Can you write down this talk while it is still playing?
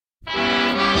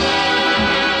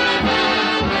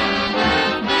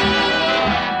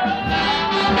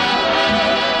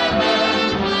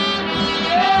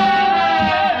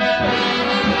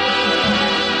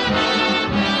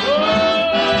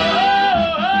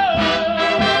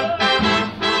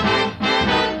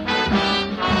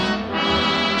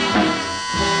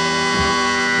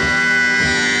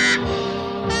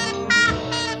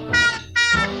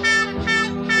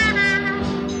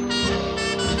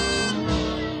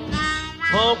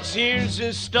Folks, here's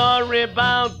a story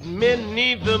about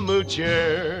Minnie the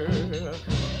Moocher.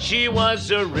 She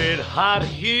was a red-hot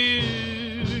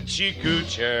hoochie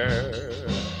coocher.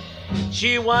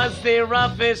 She was the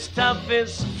roughest,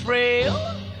 toughest, frail,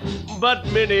 but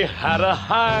Minnie had a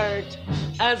heart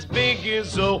as big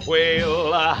as a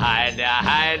whale. Hide,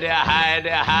 hide, hide, hide.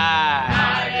 Hide,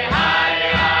 hide,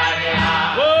 hide,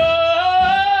 hide. Whoa!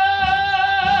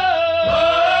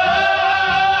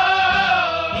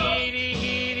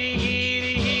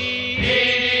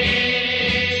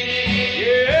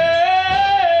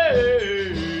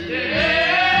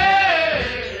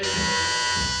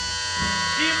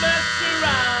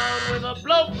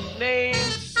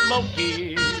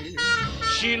 Smokey.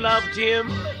 She loved him,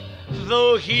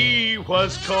 though he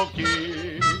was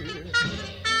cocky.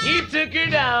 He took her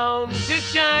down to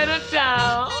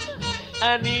Chinatown,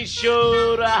 and he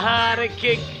showed her how to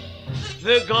kick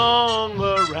the gong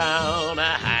around.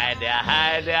 Hide,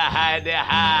 hide, hide, hide.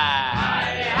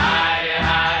 Hide, hide,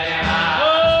 hide, hide.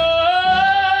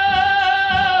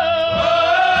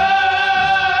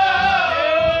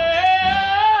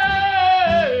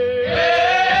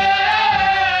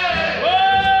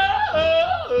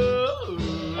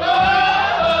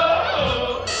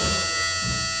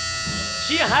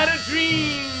 Had a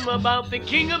dream about the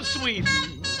King of Sweden.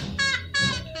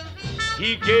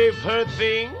 He gave her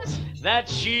things that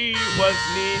she was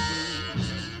needing.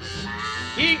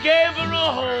 He gave her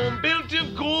a home built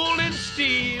of gold and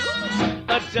steel,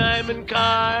 a diamond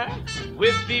car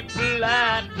with the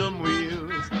platinum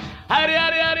wheels. Howdy,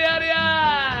 howdy, howdy, howdy,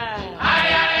 howdy.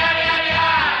 Howdy, howdy, howdy, howdy,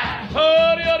 howdy.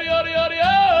 Howdy, howdy, howdy, howdy, howdy.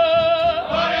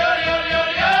 Howdy, howdy, howdy,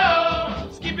 howdy,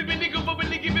 howdy. Skippy, bindy, go,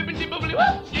 bubbly, gibbly, bindy, bubbly,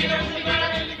 what? He gave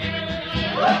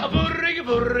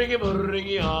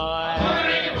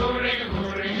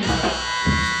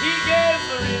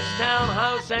her his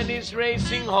townhouse and his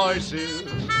racing horses.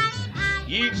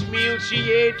 Each meal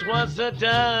she ate was a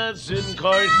dozen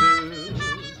courses.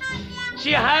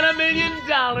 She had $1 million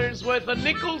worth of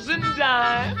nickels and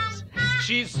dimes.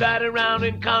 She sat around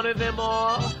and counted them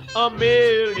all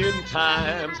 1,000,000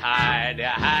 times. Hide,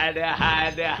 hide,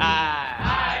 hide, hide.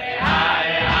 Hide,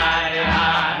 hide, hide,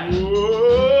 hide. Whoa.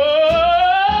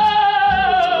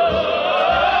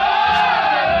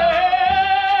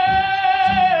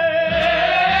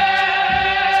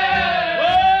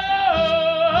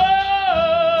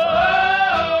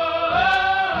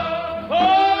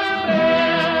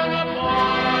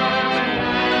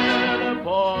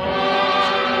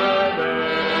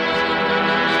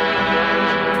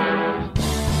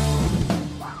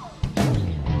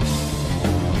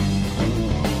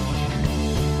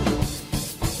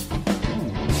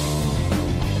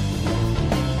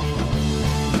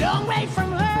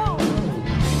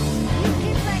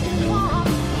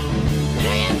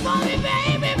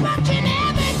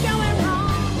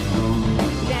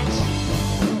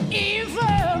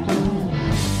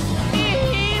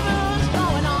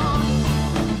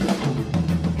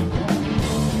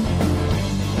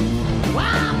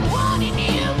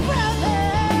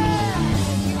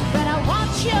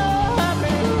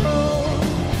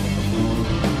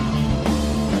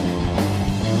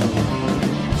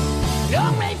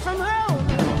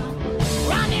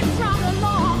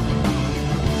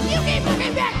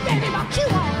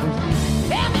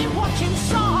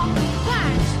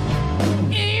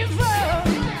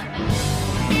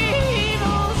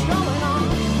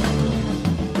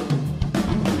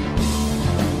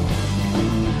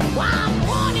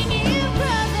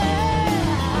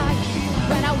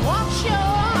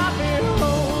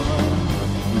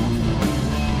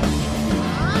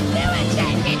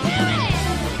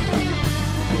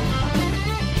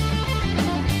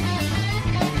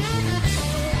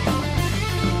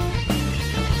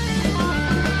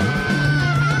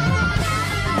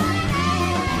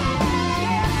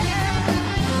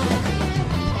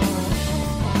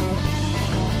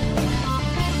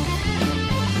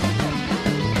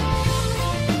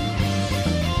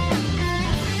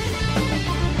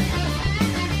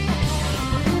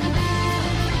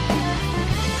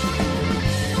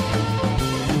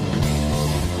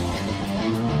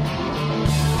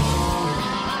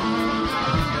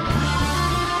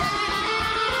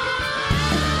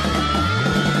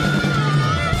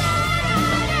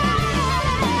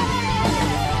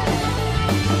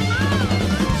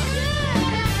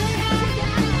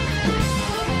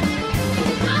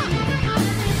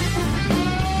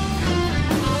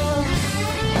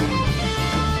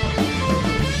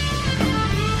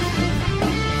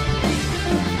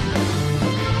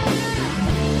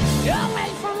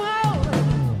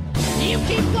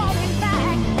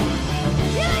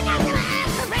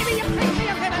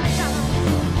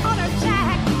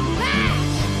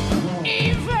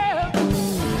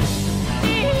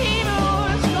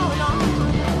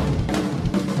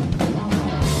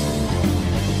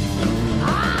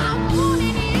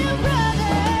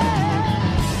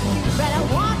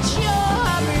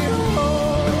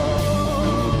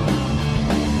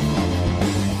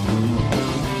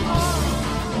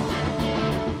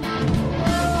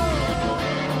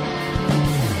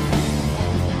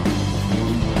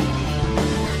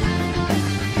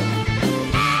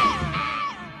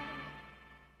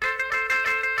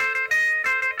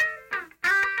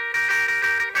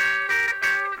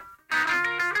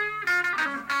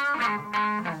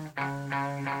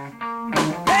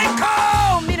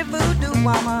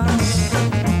 woman,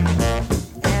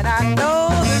 and I know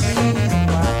the reason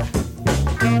why.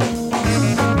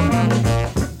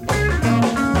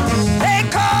 They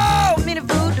call me the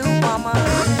voodoo woman,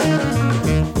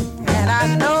 and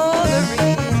I know the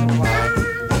reason why.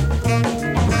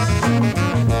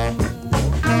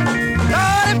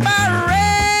 Lord, if I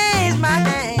raise my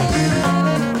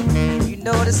hand, you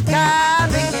know the sky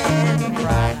began to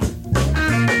cry.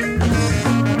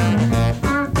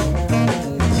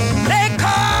 They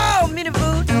call me the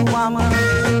voodoo woman.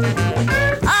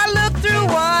 I look through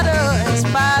water and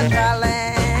spy dry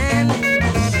land.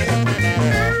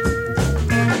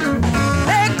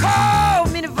 They call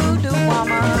me the voodoo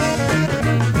woman.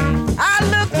 I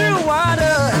look through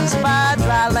water and spy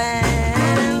dry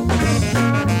land.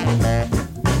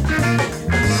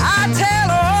 I tell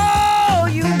all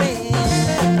you men,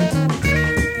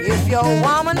 if your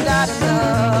woman got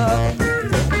enough,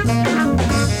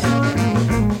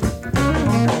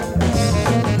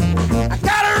 I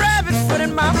got a rabbit foot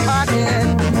in my pocket,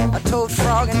 a toad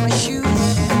frog in my shoe,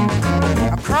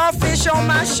 a crawfish on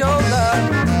my shoulder,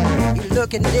 you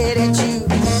looking dead at you.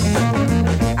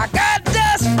 I got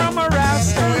dust from a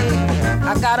rattlesnake,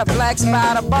 I got a black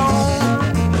spider bone.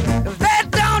 If that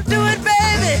don't do it,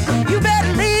 baby, you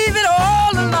better leave it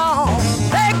all alone.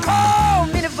 They call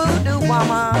me the voodoo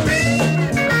woman,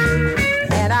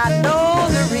 and I know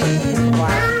the reason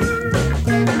why.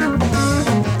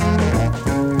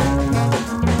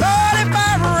 Lord, if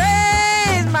I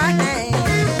raise my hand,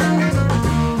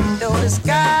 though the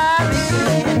sky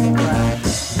begins to cry.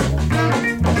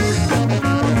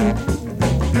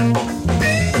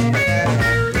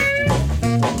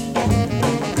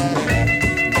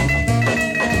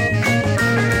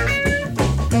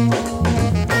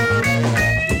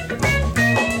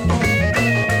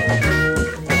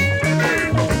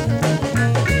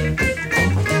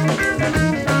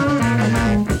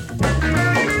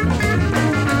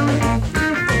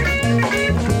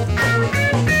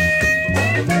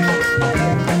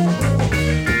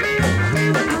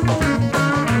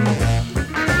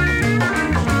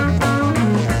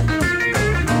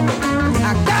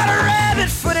 I got a rabbit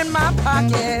foot in my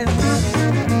pocket,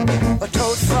 a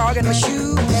toad frog in my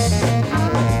shoe,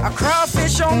 a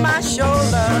crawfish on my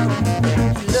shoulder,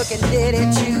 looking dead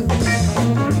at you.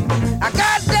 I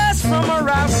got dust from a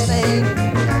rattlesnake,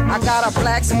 I got a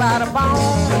black spider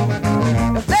bone.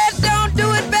 If that don't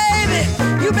do it, baby,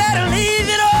 you better leave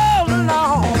it all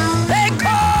alone. They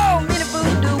call me the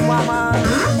voodoo woman,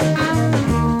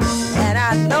 and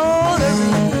I know the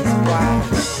reason why.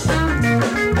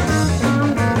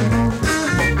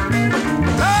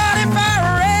 Lord, if I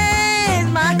raise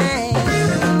my hand,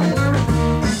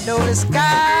 know the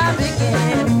sky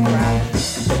begin to cry.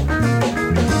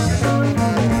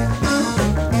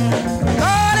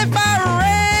 Lord, if I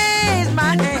raise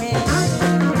my hand,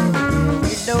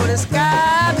 you know the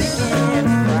sky begin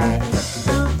to cry.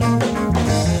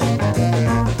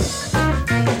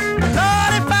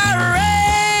 Lord, if I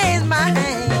raise my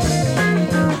hand,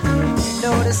 you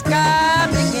know the sky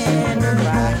begin to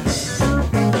cry.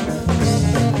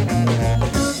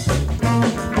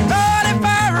 Lord, if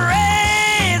I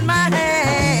raise my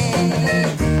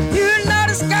hand, you know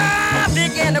the sky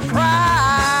begin to cry.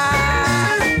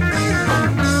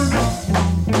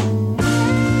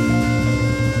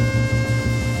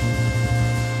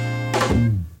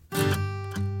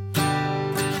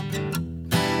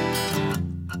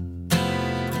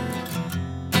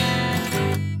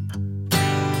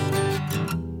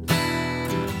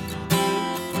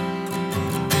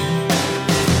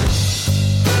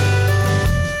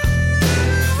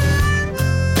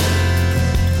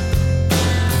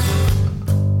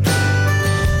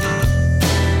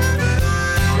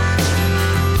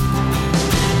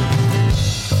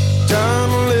 Done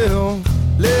a little,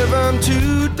 living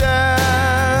to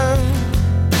die.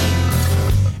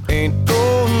 Ain't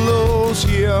going lows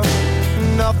here,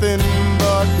 nothing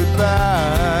but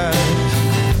goodbyes.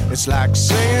 It's like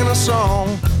singing a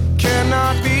song,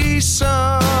 cannot be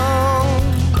sung.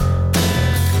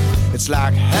 It's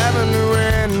like having a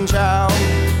grandchild,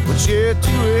 but yet to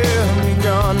have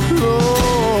begun.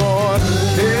 Lord,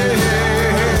 hey,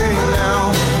 hey, hey,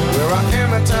 now, where I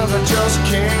am at times I just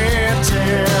can't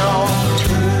tell.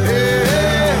 Hey,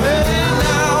 hey, hey,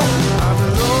 now, I'm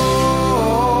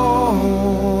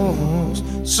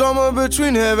lost, somewhere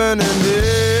between heaven and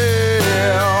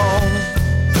hell.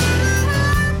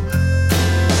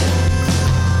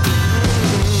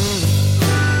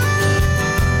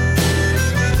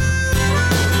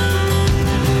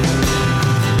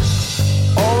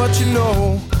 All that you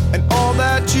know and all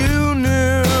that you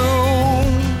knew,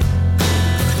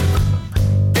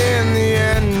 in the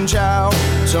end, child,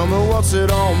 Tell me what's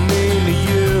it all mean to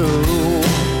you?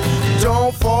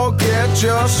 Don't forget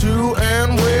just who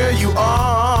and where you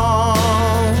are.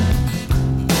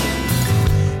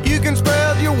 You can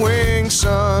spread your wings,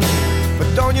 son,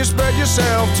 but don't you spread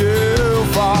yourself too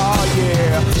far,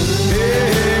 yeah.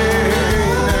 Hey,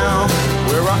 now,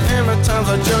 where I am at times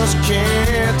I just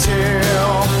can't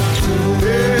tell.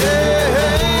 Hey,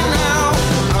 now,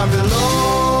 I belong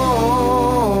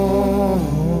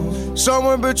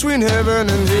somewhere between heaven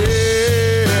and hell,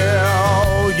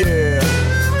 yeah.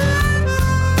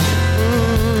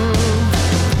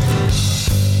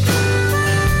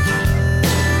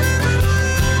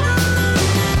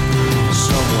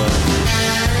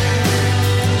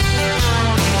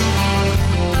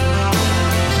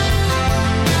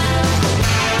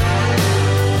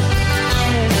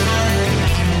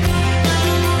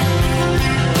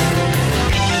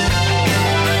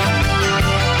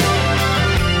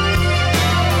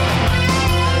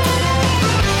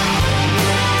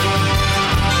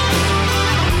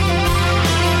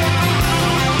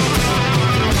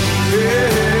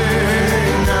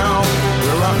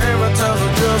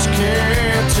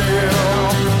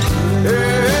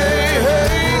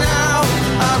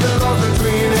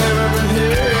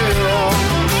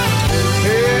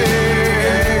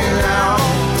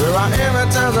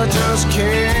 I just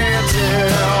can't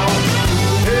tell.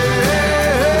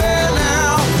 Hey,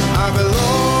 now I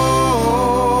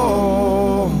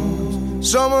belong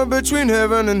somewhere between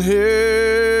heaven and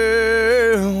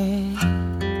hell.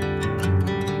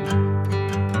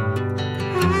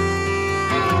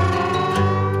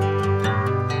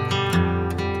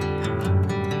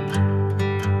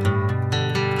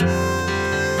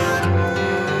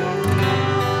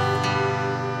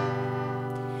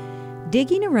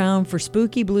 Digging around for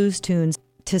spooky blues tunes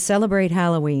to celebrate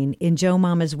Halloween in Joe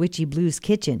Mama's Witchy Blues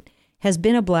Kitchen has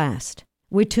been a blast,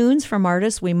 with tunes from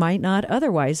artists we might not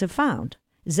otherwise have found.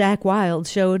 Zakk Wylde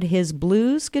showed his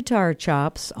blues guitar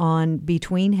chops on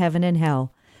Between Heaven and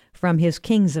Hell from his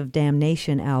Kings of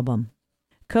Damnation album.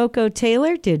 Coco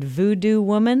Taylor did Voodoo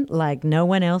Woman like no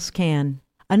one else can.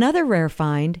 Another rare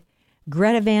find,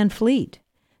 Greta Van Fleet,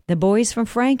 the boys from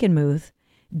Frankenmuth,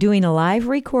 doing a live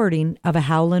recording of a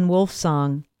Howlin' Wolf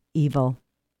song, Evil.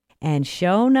 And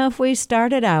sure enough, we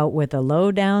started out with a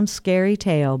low-down scary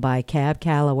tale by Cab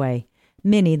Calloway,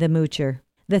 Minnie the Moocher.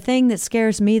 The thing that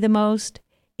scares me the most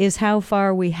is how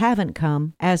far we haven't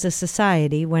come as a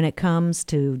society when it comes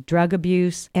to drug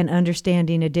abuse and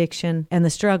understanding addiction and the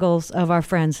struggles of our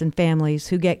friends and families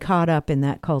who get caught up in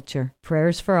that culture.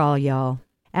 Prayers for all, y'all.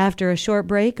 After a short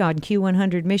break on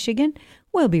Q100 Michigan,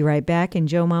 we'll be right back in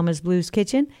Joe Mama's Blues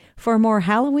Kitchen for more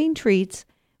Halloween treats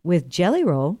with Jelly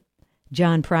Roll,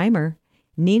 John Primer,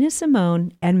 Nina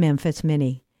Simone, and Memphis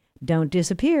Minnie. Don't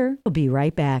disappear. We'll be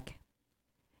right back.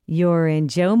 You're in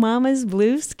Joe Mama's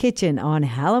Blues Kitchen on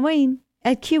Halloween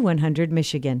at Q100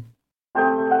 Michigan.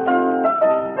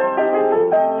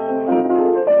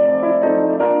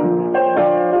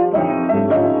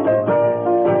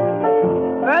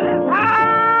 Well, this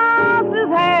house is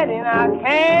had and I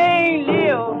can't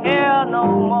live here no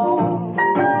more.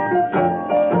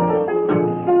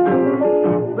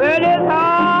 Well, this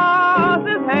house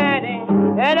is had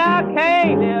and I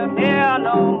can't live here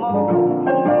no more.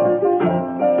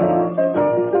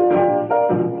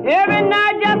 Every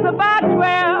night just about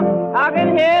 12, I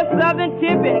can hear something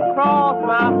tipping across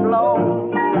my floor.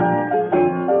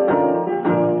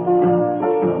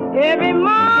 Every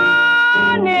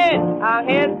morning I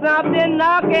hear something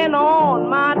knocking on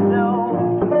my door.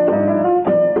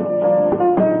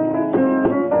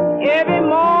 Every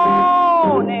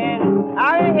morning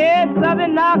I hear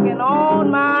something knocking on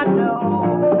my door.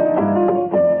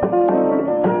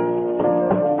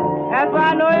 That's why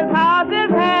I know his house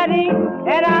is heady,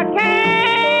 and I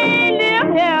can't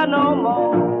live here no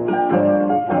more.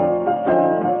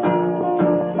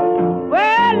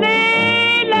 Well,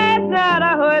 late last night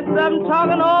I heard something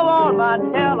talking over on my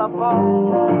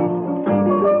telephone.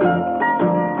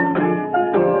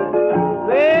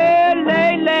 Well,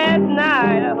 late last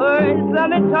night I heard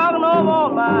something talking over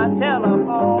on my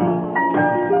telephone.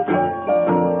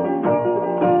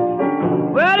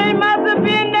 Well, it must have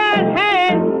been that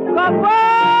hand, 'cause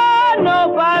boy,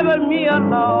 nobody but me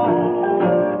alone.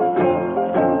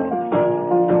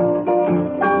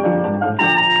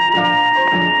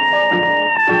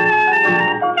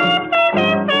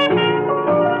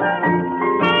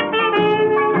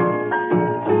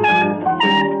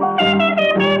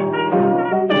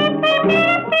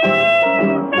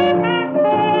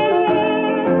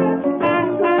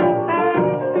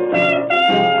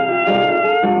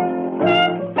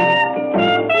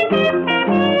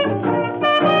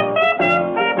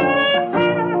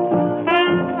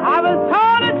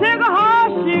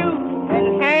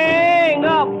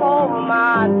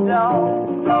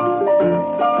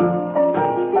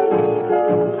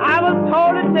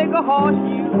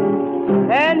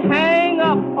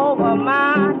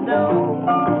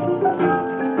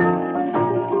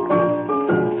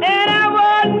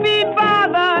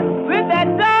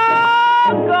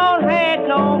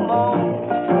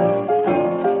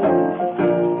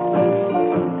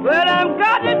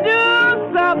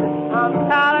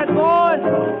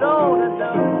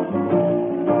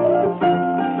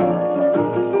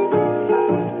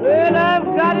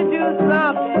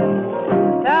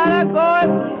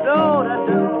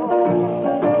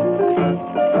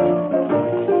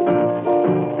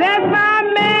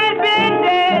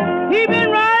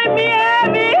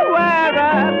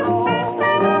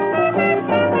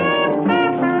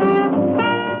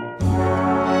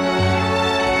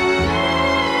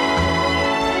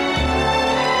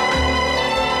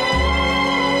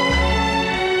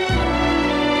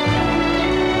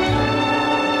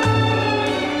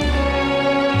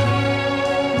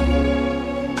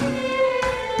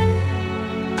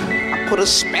 a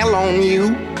spell on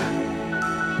you.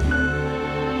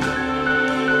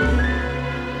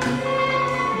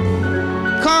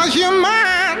 Cause you're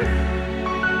mine.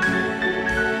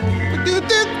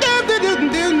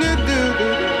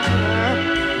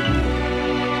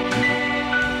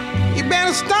 You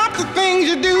better stop the things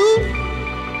you do.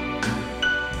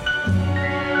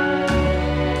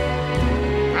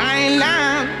 I ain't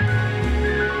lying.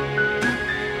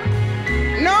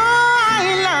 No, I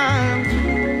ain't lying.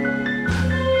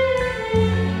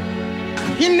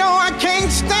 You know I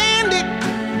can't stand it.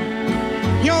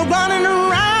 You're running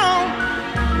around.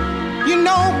 You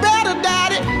know better,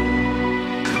 Daddy.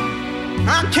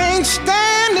 I can't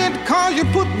stand it 'cause you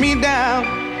put me down.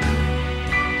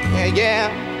 Yeah, yeah.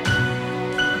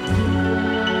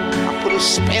 I put a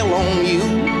spell on you.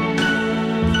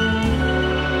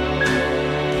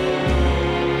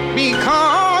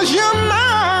 Because you're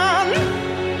mine.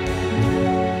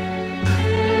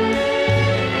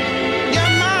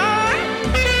 You're mine.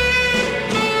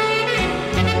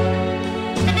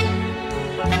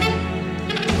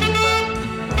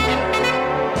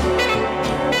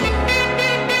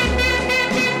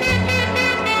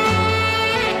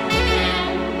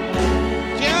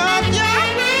 Yeah, yeah.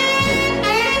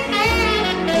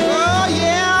 Oh,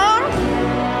 yeah.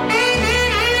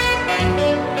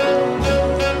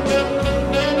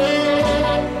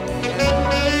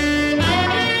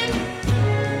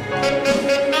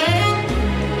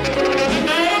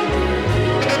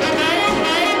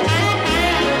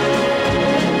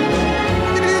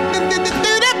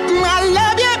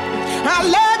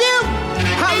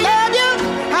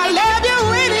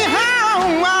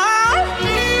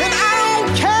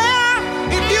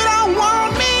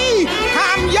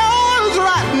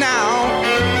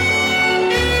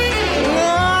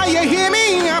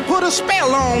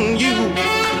 Spell on you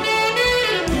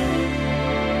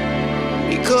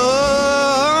because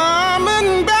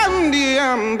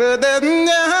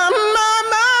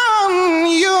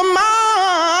you're mine.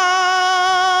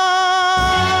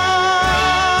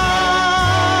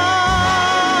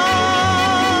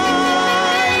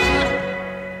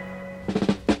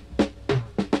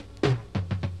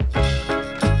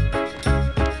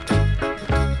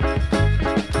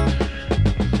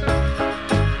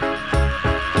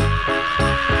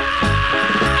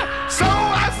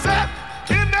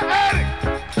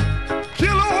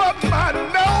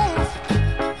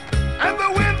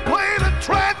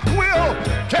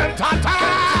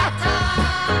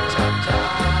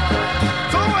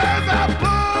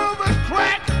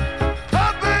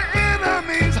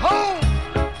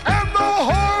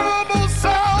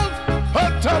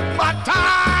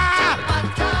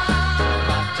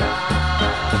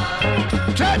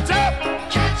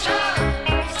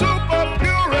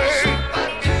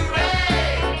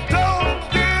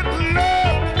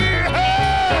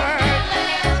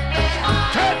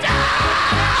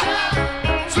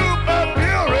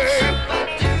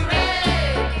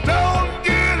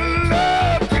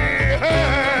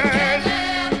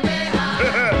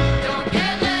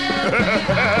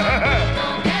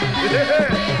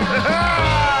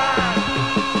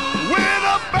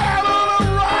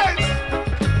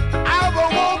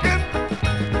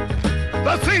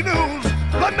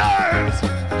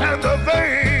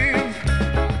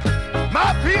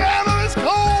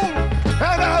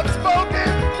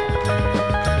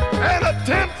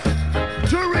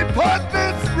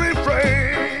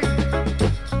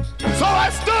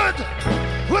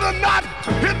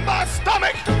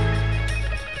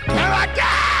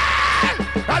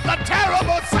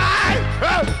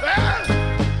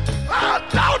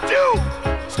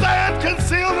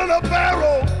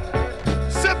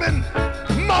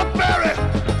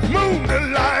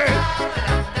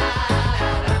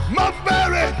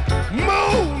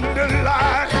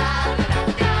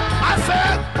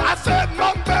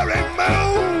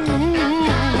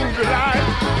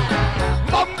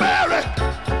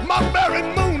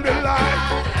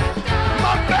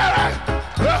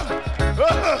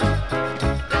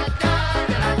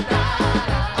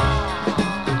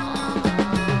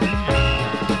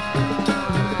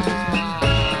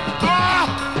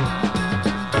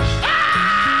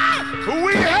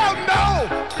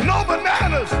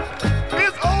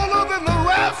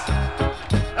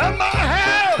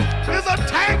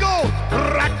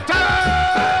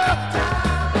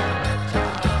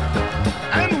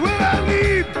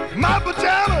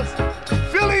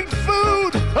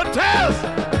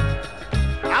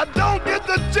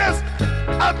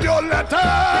 Your letter.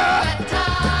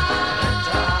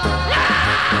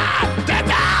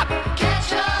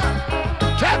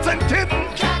 Cats and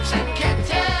kittens.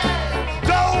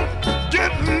 Don't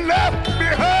get left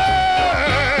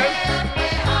behind.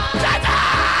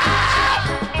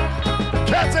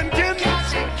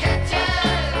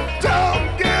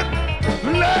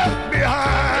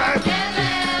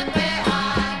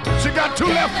 2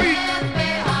 left feet,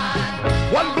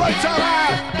 1 bloodshot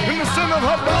eye in the center of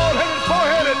her bald-headed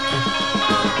forehead.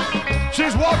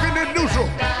 She's walking in neutral,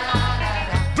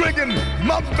 drinking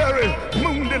Montberry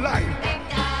Moon Delight.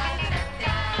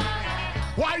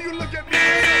 Why you look at me?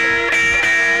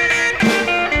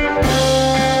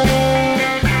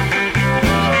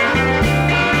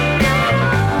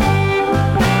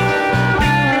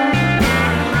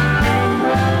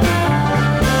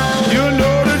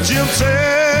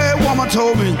 Gypsy woman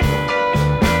told me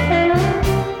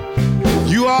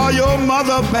you are your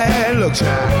mother bad luck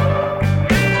child.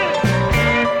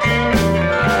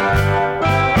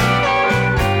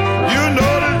 You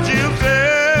know the gypsy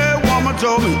woman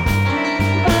told me,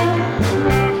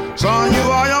 son, you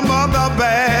are your mother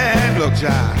bad luck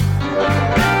child.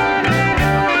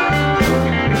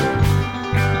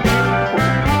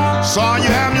 Son, you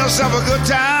having yourself a good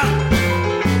time.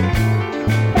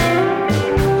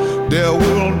 There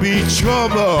will be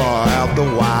trouble after a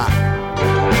while.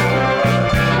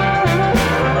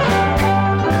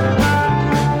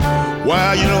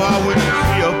 Well, you know, I wouldn't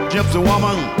see a gypsy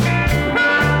woman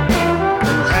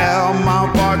have my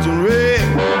fortune read.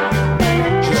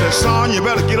 She said, son, you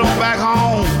better get on back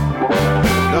home.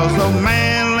 There's a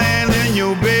man laying in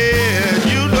your bed.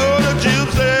 You know the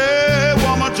gypsy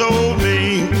woman told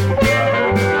me,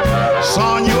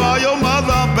 son, you are your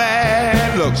mother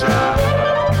bad luck child.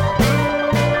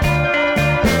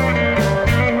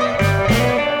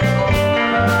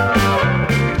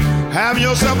 Have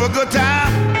yourself a good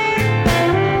time.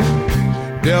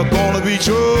 There's gonna be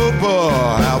trouble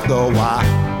after a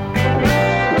while.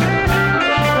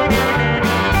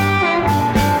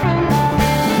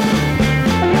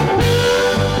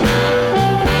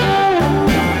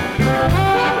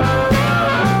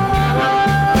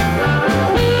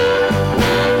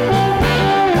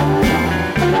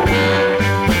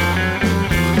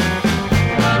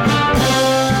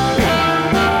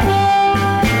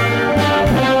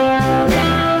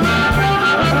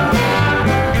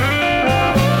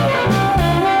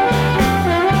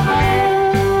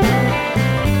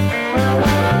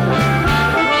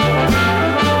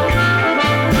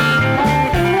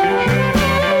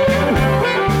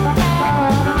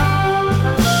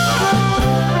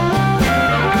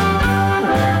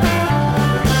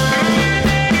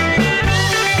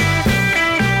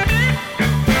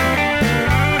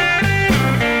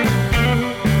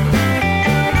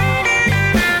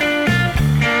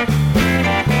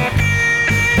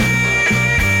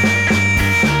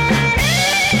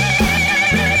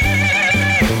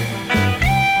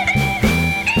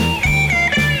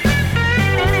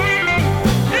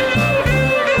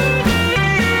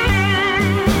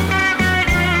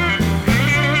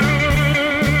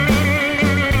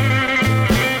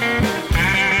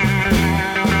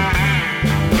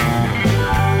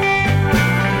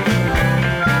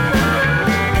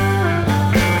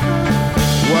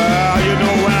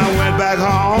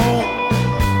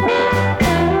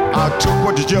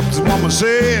 Gypsy woman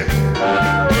said,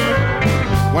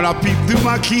 when I peeped through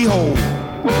my keyhole,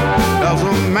 there's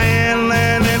a man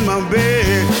laying in my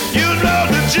bed. You know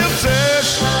the gypsy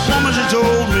woman, she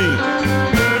told me,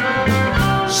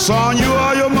 son, you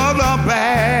are your mother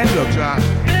bad luck child.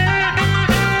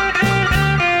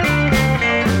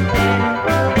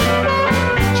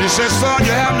 She said, son,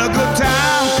 you're having a good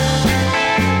time.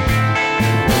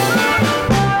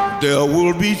 There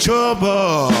will be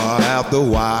trouble after a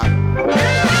while.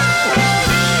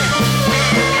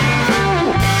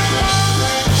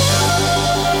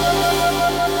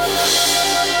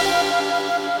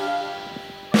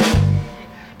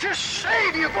 To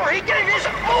save you, for he gave his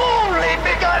only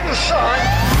begotten son.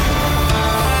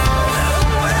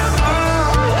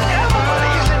 Whoever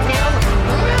believes in him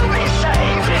will be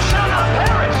saved. He shall not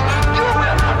perish. You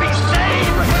will not be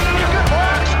saved because of your good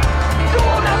works. You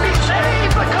will not be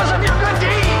saved because of your good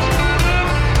deeds.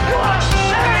 You are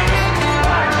saved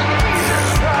by Jesus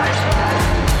Christ.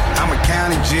 I'm a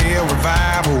county jail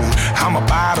revival. I'm a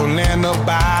bottle in the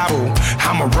Bible.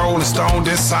 I'm a Rolling Stone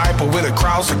disciple with a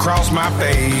cross across my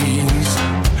face.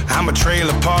 I'm a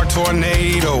trailer park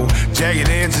tornado, jagged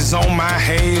edges on my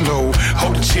halo.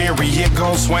 Hope the chariot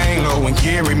gon' swing low and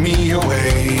carry me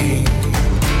away.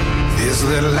 This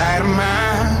little light of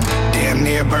mine damn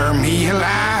near burned me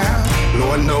alive.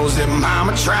 Lord knows that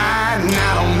mama tried, and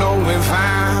I don't know if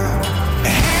I'm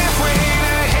halfway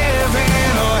to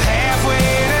heaven or halfway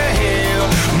to hell.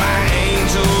 My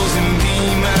angels and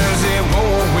demons at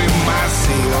war with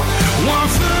myself. One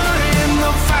foot in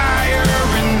the fire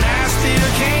and I still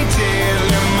can't tell.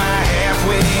 Am I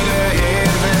halfway to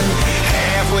heaven,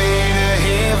 halfway to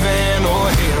heaven or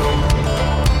hell?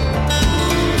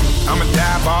 I'm a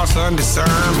dive boss undecisive.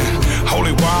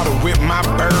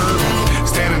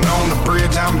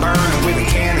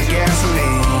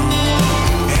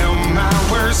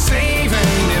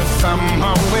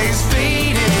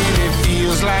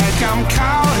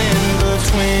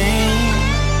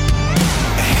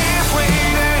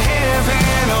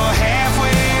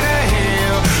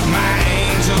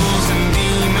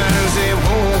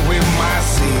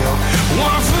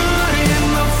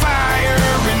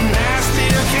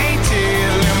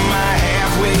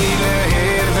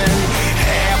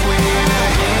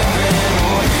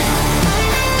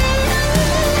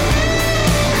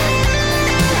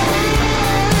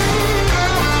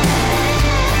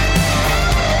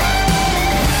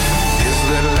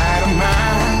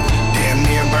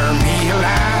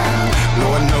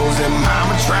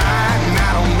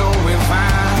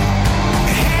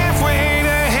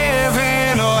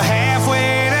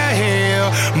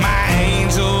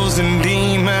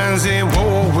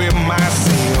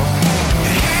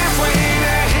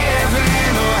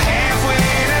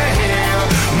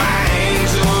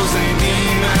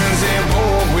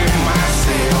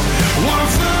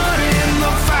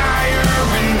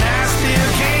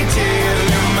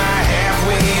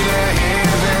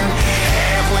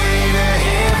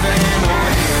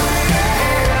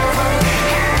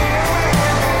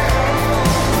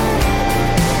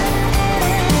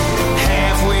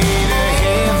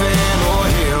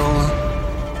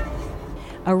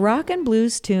 rock and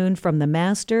blues tune from the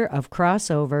master of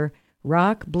crossover,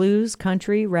 rock, blues,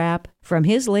 country, rap, from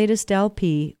his latest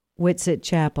LP, Whitsitt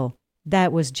Chapel.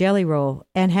 That was Jelly Roll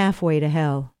and Halfway to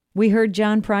Hell. We heard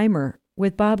John Primer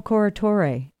with Bob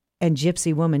Corritore and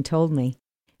Gypsy Woman Told Me,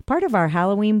 part of our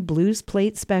Halloween Blues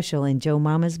Plate special in Joe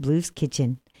Mama's Blues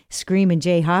Kitchen. Screamin'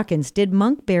 Jay Hawkins did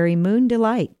Monkberry Moon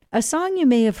Delight, a song you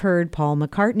may have heard Paul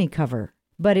McCartney cover,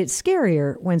 but it's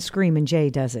scarier when Screamin'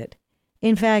 Jay does it.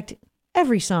 In fact,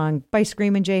 every song by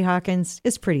Screamin' Jay Hawkins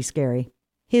is pretty scary.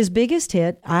 His biggest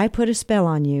hit, I Put a Spell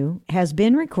on You, has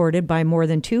been recorded by more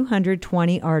than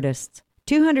 220 artists,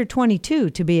 222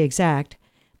 to be exact,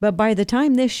 but by the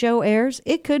time this show airs,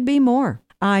 it could be more.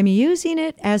 I'm using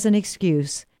it as an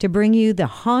excuse to bring you the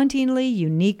hauntingly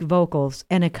unique vocals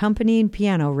and accompanying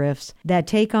piano riffs that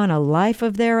take on a life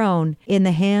of their own in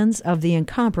the hands of the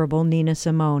incomparable Nina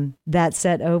Simone. That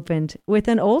set opened with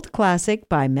an old classic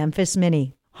by Memphis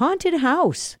Minnie. Haunted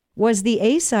House was the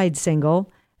A-side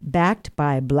single backed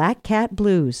by Black Cat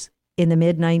Blues in the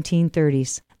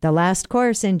mid-1930s. The last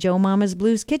chorus in Joe Mama's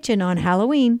Blues Kitchen on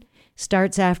Halloween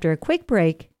starts after a quick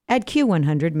break at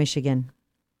Q100 Michigan.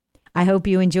 I hope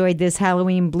you enjoyed this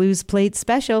Halloween Blues Plate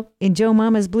special in Joe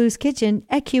Mama's Blues Kitchen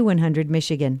at Q100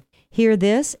 Michigan. Hear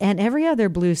this and every other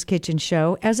Blues Kitchen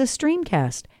show as a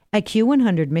streamcast at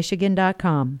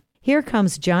Q100Michigan.com. Here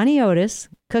comes Johnny Otis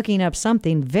cooking up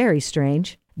something very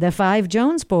strange, the Five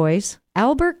Jones Boys,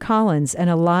 Albert Collins, and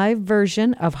a live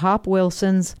version of Hop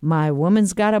Wilson's My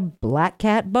Woman's Got a Black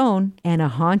Cat Bone, and a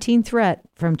haunting threat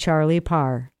from Charlie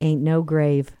Parr, Ain't No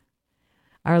Grave.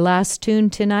 Our last tune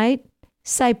tonight,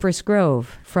 Cypress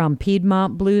Grove, from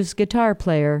Piedmont blues guitar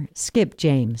player Skip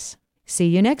James. See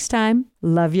you next time.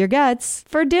 Love your guts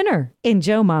for dinner in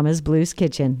Joe Mama's Blues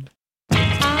Kitchen.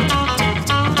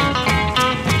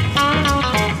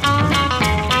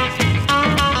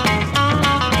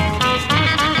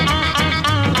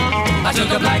 I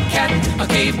took a black cat, a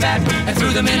cave bat, and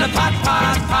threw them in a pot.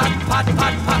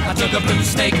 I took a blue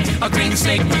snake, a green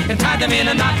snake, and tied them in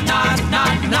a knot.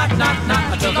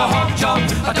 I took a hawk jaw,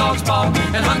 a dog's paw,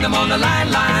 and hung them on the line.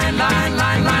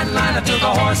 I took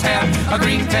a horsehair, a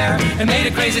green pear, and made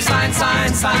a crazy sign.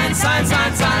 I'm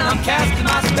casting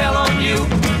my spell on you.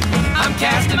 I'm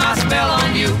casting my spell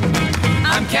on you.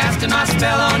 I'm casting my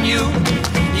spell on you.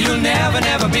 You'll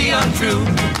never be untrue.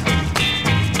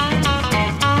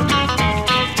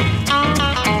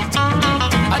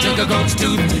 I took a goat's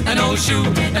tooth, an old shoe,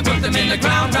 and put them in the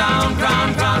ground.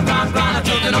 I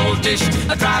took an old dish,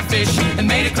 a dry fish, and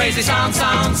made a crazy sound.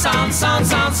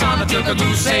 I took a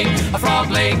goose egg, a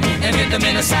frog leg, and hid them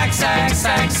in a sack.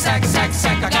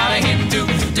 I got a Hindu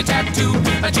to tattoo,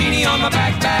 a genie on my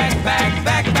back.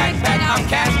 I'm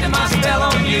casting my spell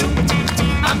on you.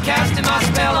 I'm casting my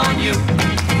spell on you.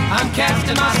 I'm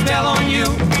casting my spell on you.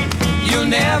 You'll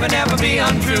never be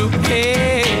untrue.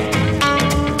 Hey.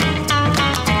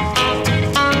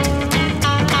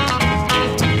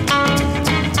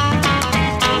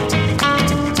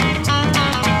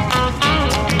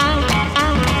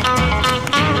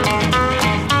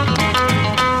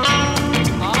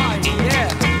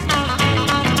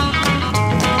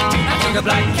 A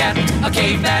black cat, a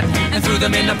cave bat, and threw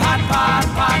them in a pot.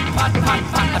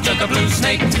 I took a blue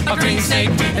snake, a green snake,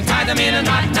 and tied them in a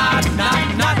knot. I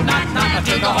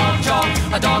took a hawk jaw,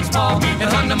 a dog's paw, and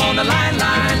hung them on the line.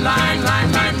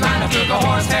 I took a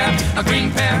horsehair, a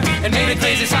green pear, and made a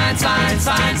crazy sign.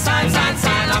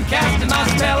 I'm casting my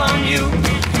spell on you.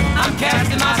 I'm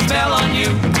casting my spell on you.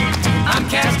 I'm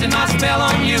casting my spell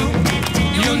on you.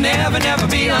 You'll never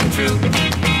be untrue.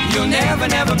 You'll never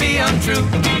be untrue.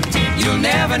 You'll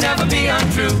never be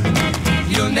untrue.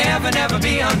 You'll never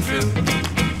be untrue.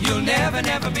 You'll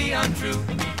never be untrue.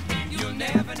 You'll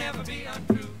never be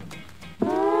untrue.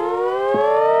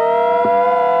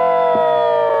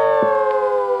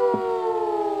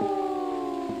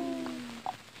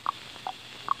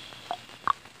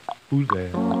 Who's there?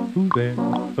 Who's there?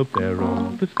 Up there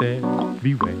on the stairs.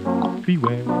 Beware,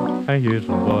 beware. I hear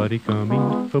somebody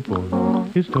coming up on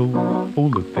his toes.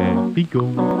 Oh, look there he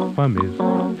goes. Why,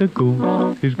 Mr.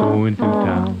 Ghost is going to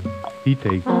town. He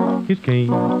takes his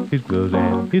cane, his gloves,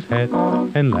 and his hat,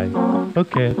 and like a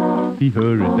cat, he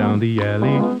hurries down the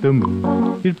alley. The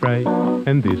moon is bright,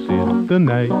 and this is the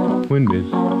night when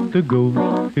Mr.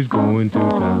 Ghost is going to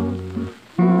town.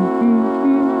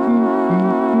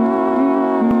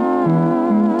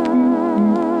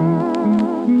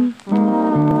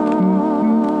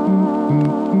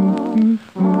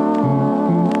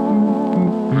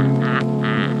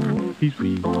 He's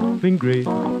sweet feeling great,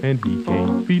 and he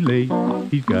can't be late.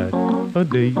 He's got a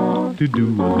date to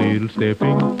do a little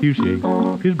stepping. He'll shake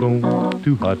his bone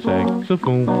to hot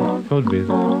saxophone, 'cause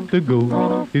Mr.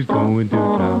 Ghost is going to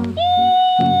town.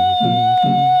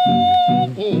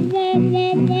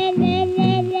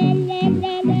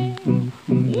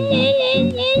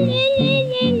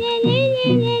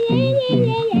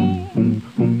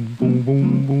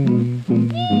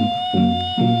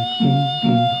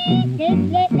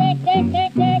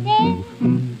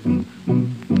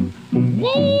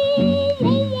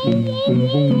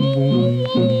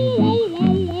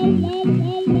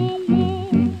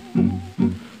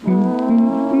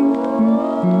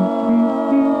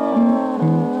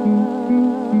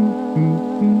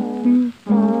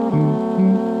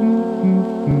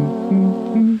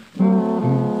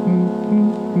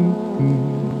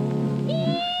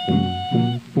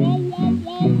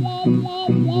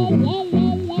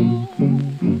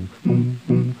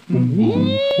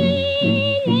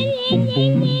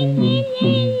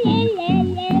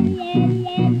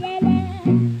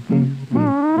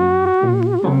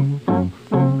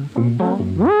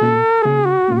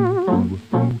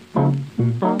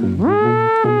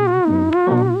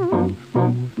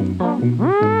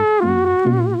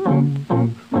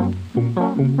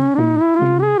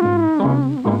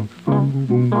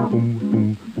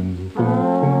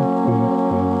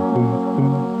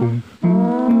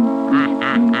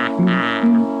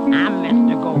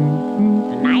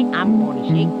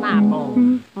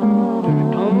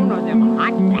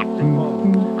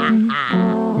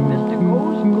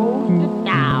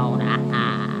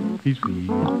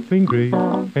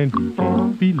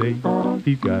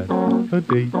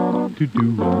 To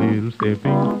do a little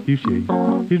stepping, you shake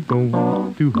his bone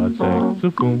to hot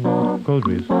saxophone, 'cause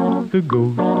Mr.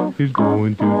 Ghost is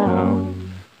going to town.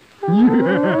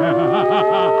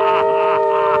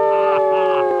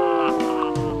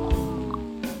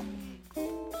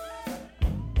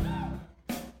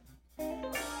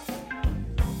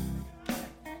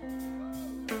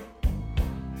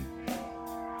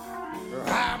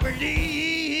 I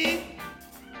believe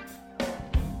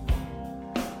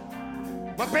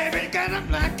my baby got a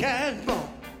black cat bone.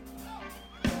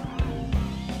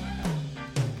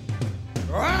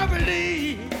 I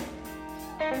believe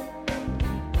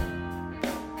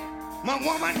my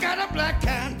woman got a black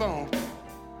cat bone.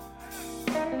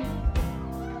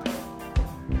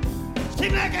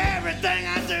 Seems like everything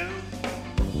I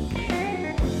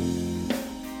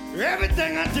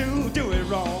do, do it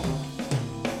wrong.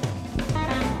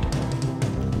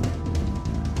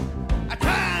 I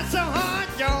tried so hard,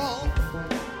 y'all,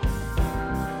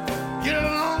 get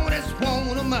along with this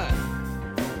woman of mine.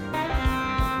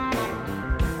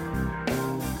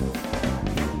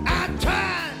 I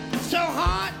tried so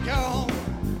hard, y'all,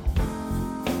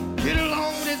 get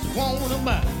along with this woman of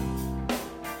mine.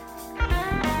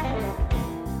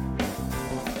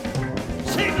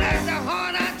 Seems like the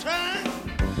hard I tried,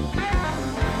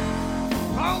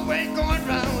 always going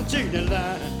round to the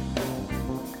line.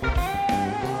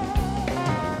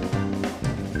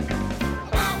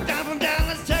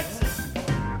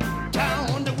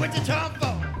 Wichita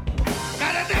Falls.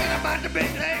 Got a thing about the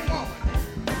big lady woman.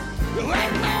 You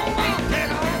ain't no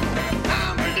walking on. I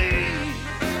believe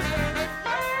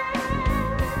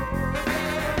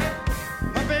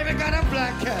my baby got a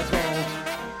black cat bone.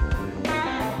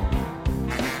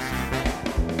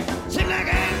 Seems like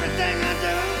everything I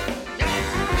do,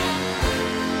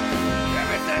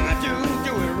 everything I do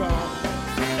it wrong.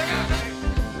 Check out.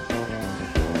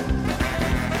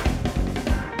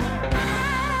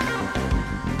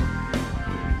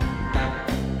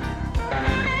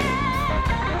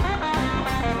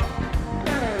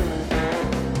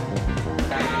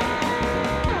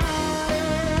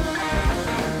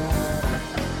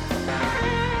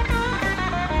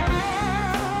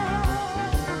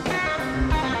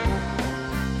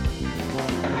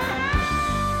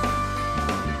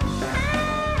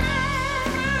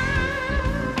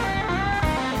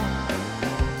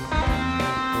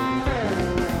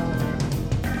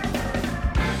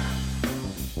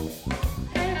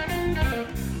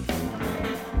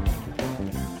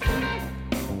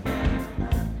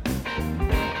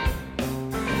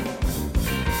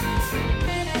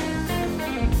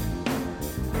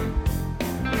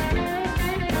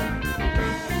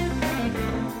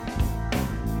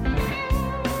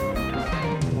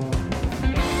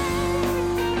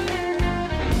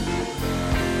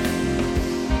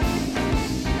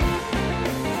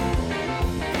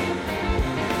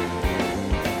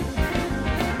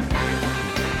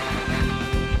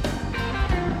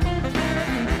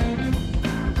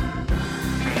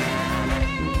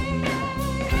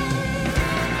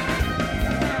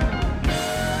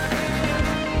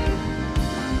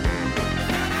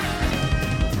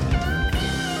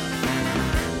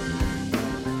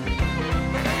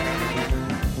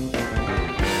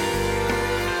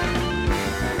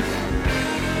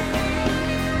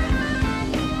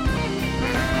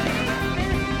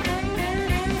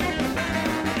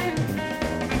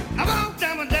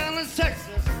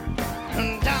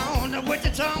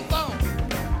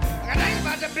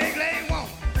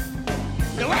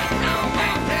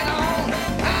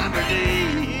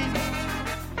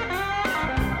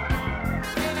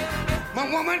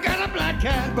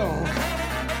 cat bone.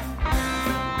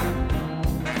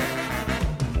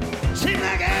 Seems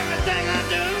like everything I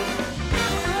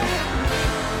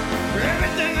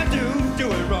do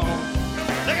it wrong.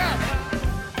 Look out!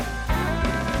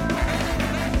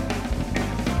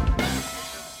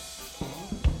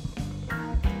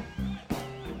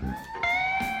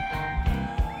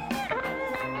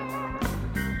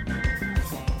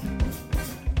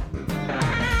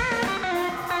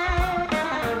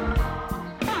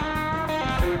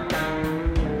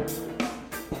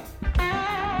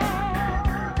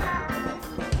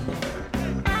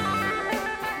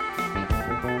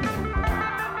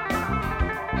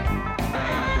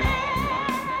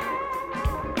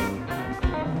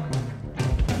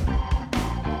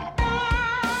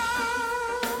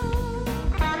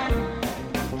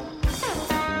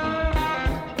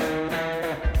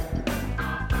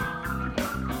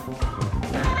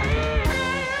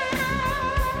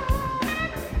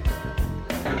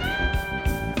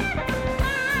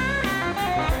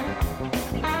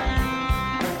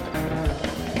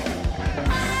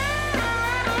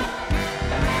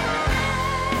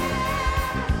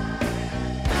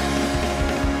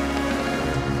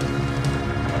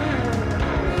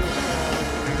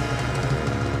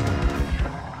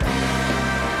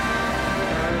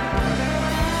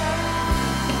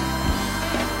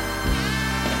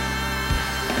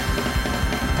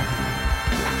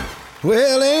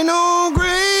 Well, ain't no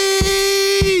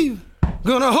grave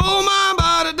gonna hold my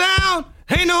body down.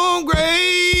 Ain't no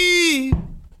grave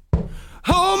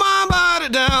hold my body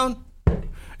down.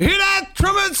 Hear that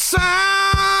trumpet sound?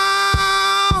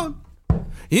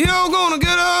 You're gonna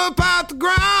get up out the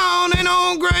ground. Ain't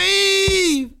no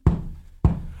grave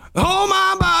hold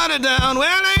my body down.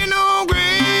 Well, ain't no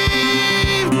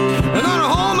grave gonna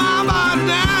hold my body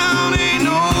down. Ain't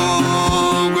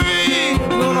no grave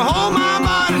gonna hold my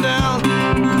body down.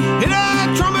 Hear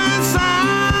that trumpet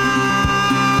sound?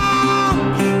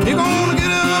 You're gonna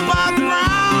get up out the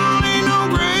ground. Ain't no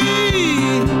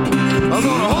grave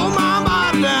gonna hold my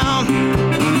body down.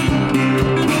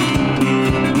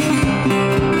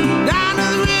 Down to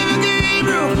the river,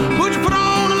 Gabriel, put your foot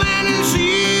on the landing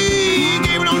sheet.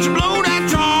 Gabriel, don't you blow that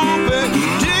trumpet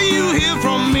till you hear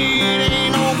from me. It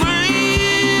ain't no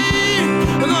grave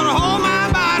gonna hold my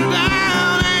body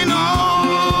down. Ain't no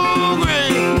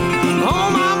grave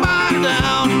hold my body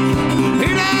down.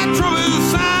 Hear that trumpet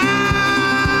sound?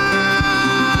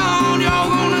 Y'all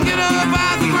gonna get up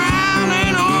out the ground.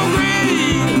 Ain't no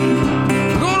grave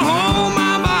gonna hold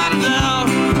my body down.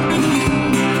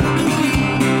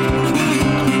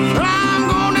 Well, I'm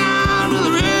going down to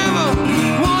the river.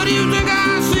 What do you think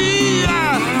I see?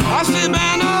 I see a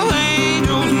band of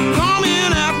angels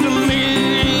coming after me.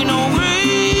 Ain't no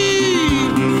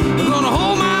grave gonna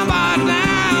hold my body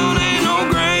down. Ain't no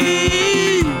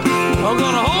grave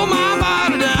gonna hold my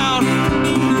body down.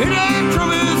 Hear that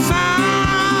trumpet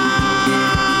sound?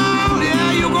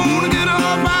 Yeah, you're gonna get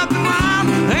up out the ground.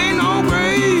 Ain't no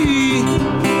grave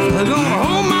gonna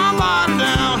hold my body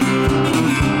down.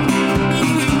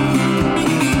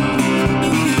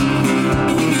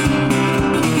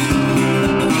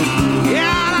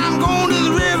 Yeah, and I'm going to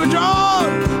the river,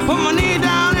 George. Put my knee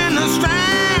down in the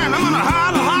stand. I'm gonna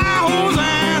holler high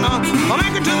Hosanna. I'll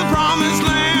make it to the promised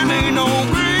land. Ain't no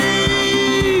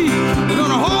grave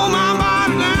gonna hold my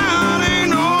body down. Ain't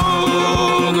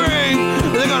no grave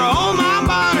they're gonna hold my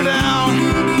body down.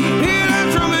 Hear that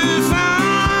trumpet sound?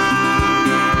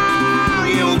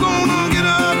 You're gonna get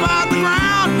up out the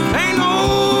ground. Ain't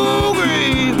no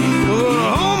grave gonna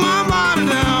hold my body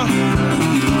down.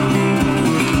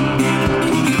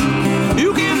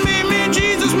 You can meet me,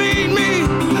 Jesus, meet me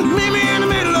in the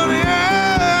middle of the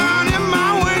air. And if my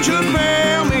wind should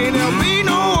fail me, there'll be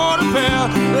no water fail.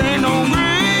 There ain't no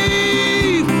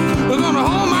grave gonna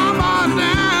hold my body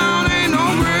down. Ain't no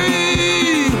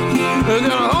grave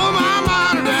gonna hold my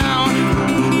body down.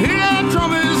 Hear that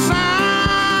trumpet sound?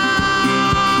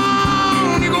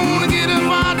 You're gonna get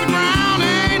up out the ground.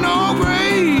 Ain't no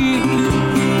grave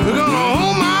gonna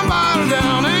hold my body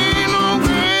down. Ain't no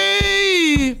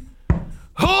grave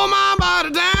hold my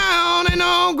body down. Ain't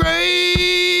no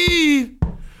grave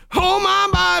hold my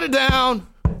body down.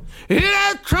 Hear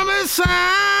that trumpet sound?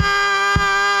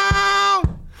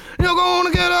 You're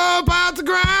gonna get up out the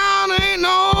ground. Ain't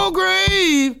no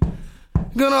grave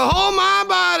gonna hold my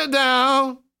body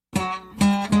down.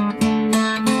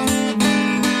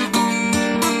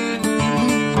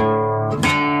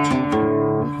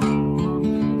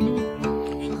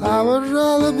 I would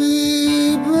rather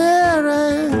be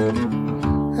buried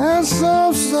and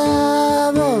some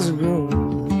sabbaths grow.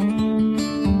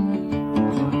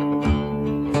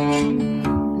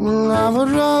 I would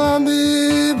rather be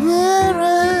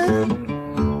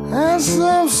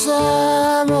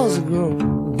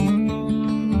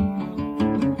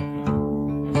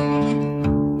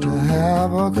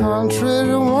have a country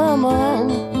woman,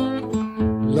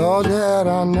 Lord, that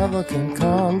I never can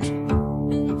count.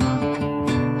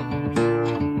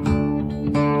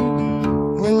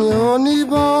 When your knee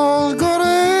bones go to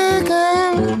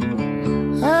aching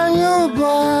and your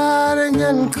body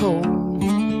getting cold,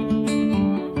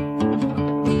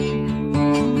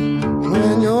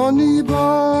 when your knee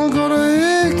bones go to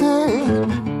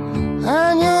aching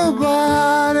and your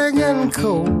body getting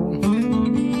cold,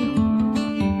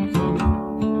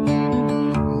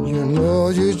 you know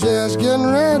you're just getting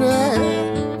ready,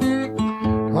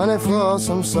 honey, for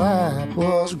some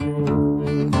cypress grove.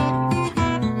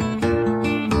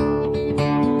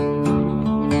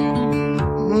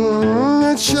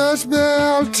 The church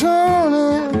bell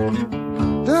turning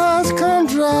does come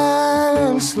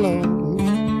driving slow.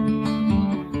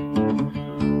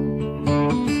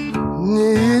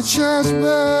 The church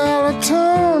bell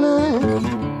turning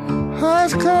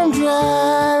has come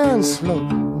driving slow.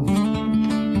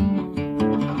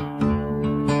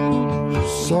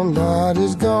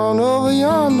 Somebody's gone over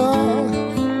yonder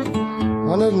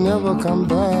and it never come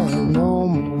back no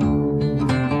more.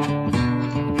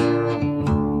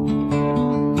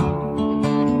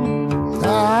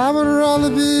 I would rather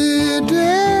be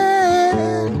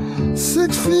dead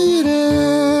 6 feet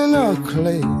in a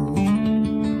clay.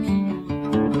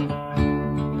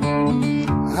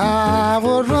 I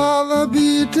would rather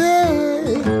be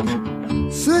dead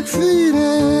 6 feet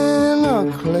in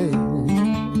a clay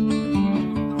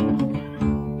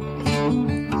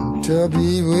to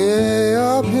be way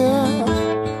up here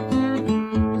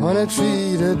on a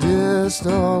tree that just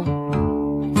don't.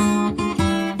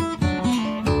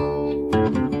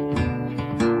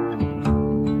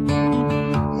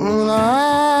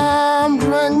 I'm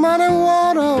drink muddy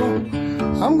water,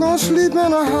 I'm gonna sleep in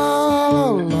a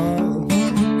hollow log.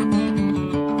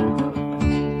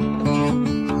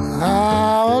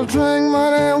 I'll drink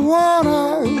muddy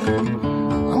water,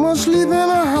 I'm gonna sleep in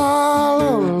a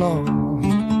hollow log.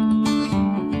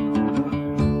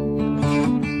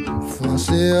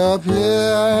 Fussy up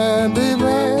here,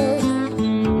 baby,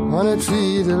 honey,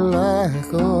 treated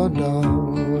like a dog.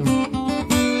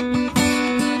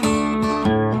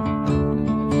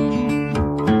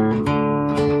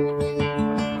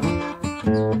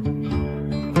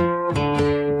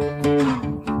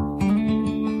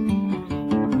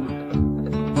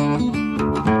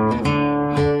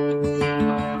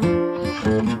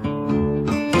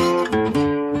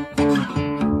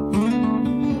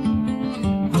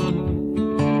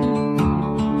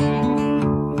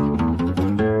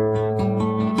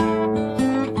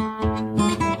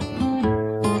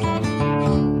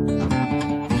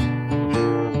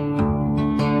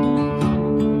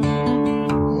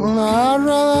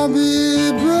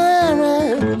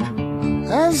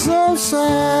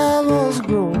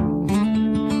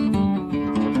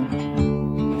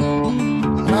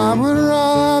 I would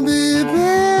rather be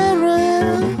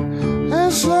buried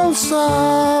in some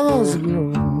sorrows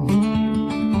grow.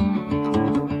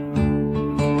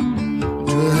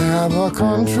 To have a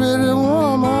country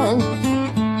woman,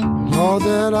 know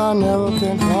that I never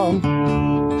can come.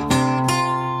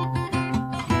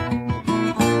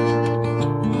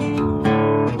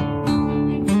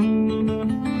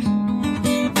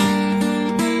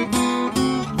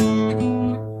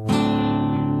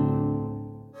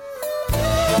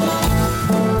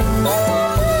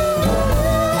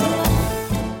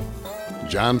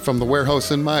 John from the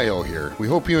Warehouse in Mayo here. We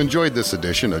hope you enjoyed this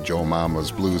edition of Joe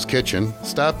Mama's Blues Kitchen.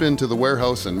 Stop into the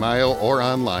Warehouse in Mayo or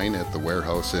online at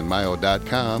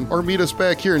thewarehouseinmayo.com or meet us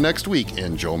back here next week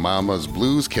in Joe Mama's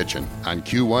Blues Kitchen on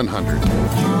Q100.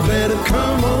 You better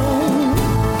come on.